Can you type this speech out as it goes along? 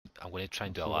I'm going to try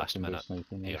and do a last minute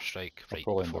airstrike right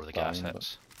before the gas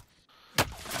hits.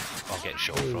 I'll get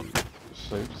shot from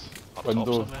up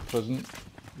window, prison.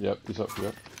 Yep, he's up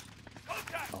here.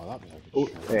 Oh, that was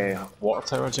a good shot. Water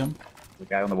tower, Jim. The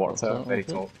guy on the water tower, very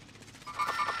tall.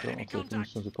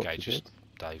 Guy just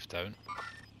dived down.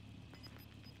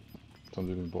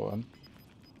 Somebody been bought in.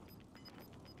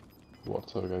 Water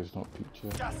tower guy's not peaked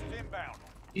yet.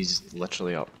 He's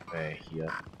literally up here.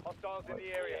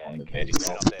 On the very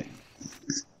top.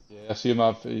 Yeah, I see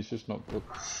him. He's just not good.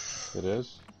 There he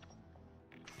is.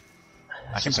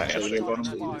 I can pick it on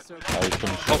him.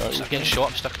 I'm getting shot.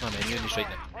 I'm stuck in my menu and he's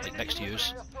right next to you.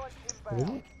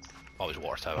 Really? Oh, it was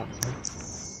water tower.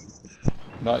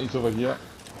 Nah, he's over here.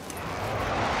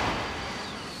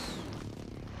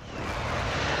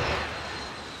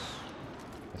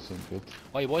 This ain't good.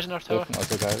 Oh, he was in our tower? Definitely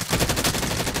other guy.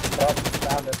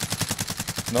 Downed it.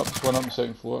 Nope, there's one up on the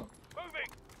second floor.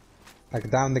 I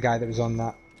downed the guy that was on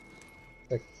that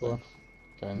second floor.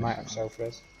 Okay, Might have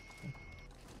self-res.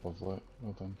 Lovely.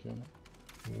 Well done, Kieran.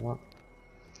 You know what?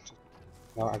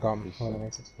 No, I got him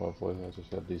eliminated. Lovely, I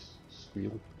just heard these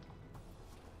squeal.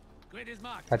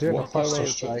 I do have a cluster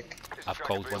strike. I've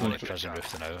called one on the prison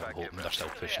roof now. I'm hoping they're still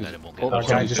pushing in and won't get Oh, the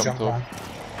Can I just jump down?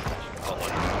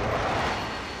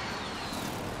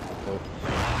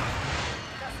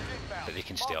 But they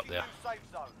can stay up there.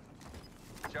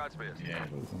 Yeah.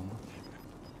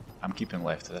 I'm keeping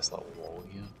left of this little wall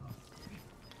here.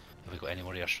 Have we got any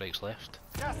more airstrikes left?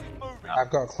 I've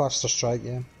got a cluster strike,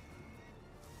 yeah.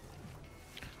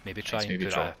 Maybe try and put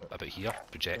it about here,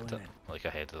 project it, like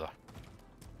ahead of there.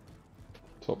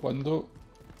 Top window.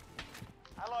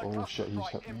 Oh shit, he's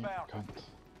hit me. Cunt.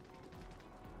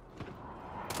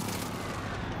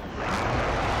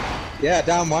 Yeah,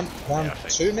 down one. Down Yeah,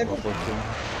 two, maybe?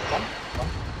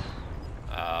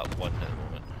 One at the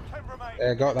moment.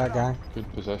 Yeah, got that guy.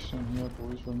 Good position here,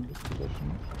 boys. We're in good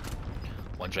position.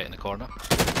 One's right in the corner.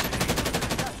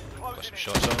 Got some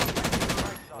shots on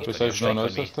him. Precision on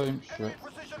us this time. Shit.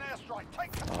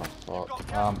 Ah,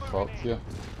 fuck. I'm fucked here.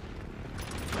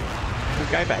 The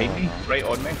guy behind me, right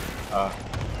on me.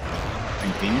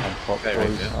 I'm green. I'm fucked, Right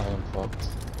boys. there. I am fucked.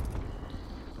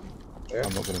 Yeah.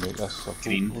 I'm not gonna make this. So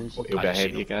Green. boys. He'll be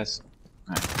ahead of you guys.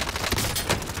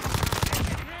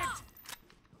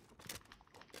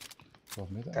 Oh,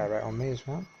 I've made it. Guy right on me as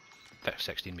well.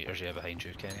 16 metres, yeah, behind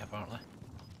you, Kenny, apparently.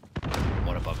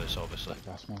 One above us, obviously.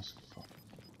 Gas mask. Fuck.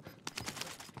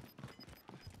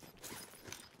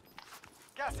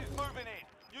 Gas is moving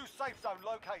in. New safe zone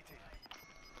located.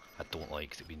 I don't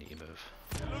like that we need to move.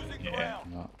 Losing Yeah.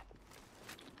 ground. Nah.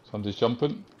 Somebody's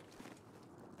jumping.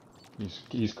 He's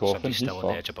coughing. Somebody's He's still on the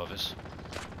fucked. edge above us.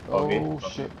 Above you, Oh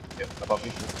above shit. Yep, above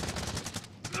you.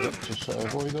 Yep, just try to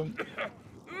avoid him.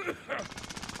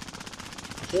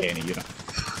 Kenny, you're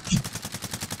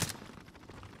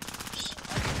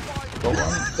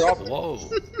Got one. Whoa!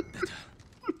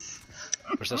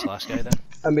 Where's this last guy then?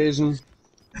 Amazing.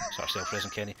 Sort of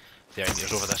self-raising Kenny. 30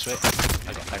 metres over this way.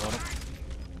 I got a ping on him.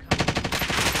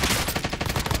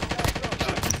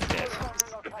 Dead.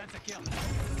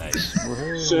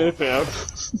 Nice. Superb.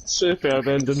 Superb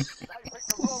ending.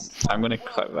 I'm gonna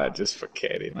clip that just for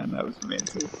Kenny, man. That was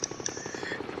mental.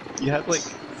 You had like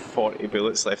 40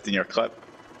 bullets left in your clip,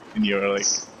 and you were like,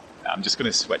 I'm just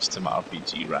gonna switch to my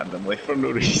RPG randomly for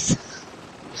no reason.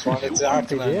 Just wanted to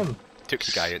RPG him. Took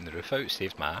the guy out in the roof out,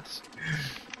 saved my ass.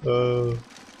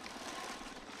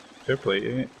 Fair play to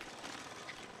you, mate.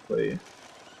 Play.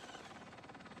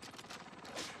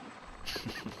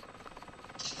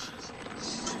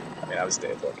 I mean, I was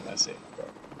dead, what can I say? But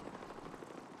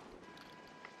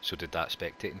So did that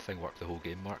spectating thing work the whole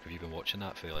game, Mark? Have you been watching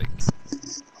that for like...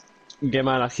 Yeah,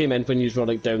 man, I came in when you were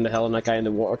like down the hill and a guy in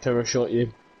the water tower shot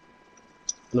you.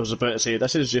 And I was about to say,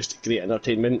 this is just great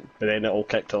entertainment, but then it all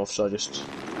kicked off, so I just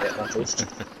let my toast.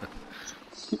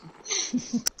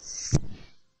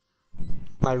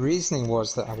 My reasoning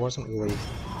was that I wasn't really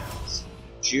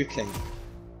duking.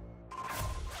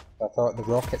 I thought the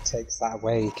rocket takes that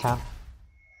away, you can't.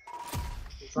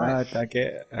 I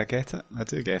get it, I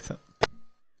do get it.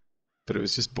 But it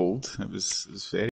was just bold, it was very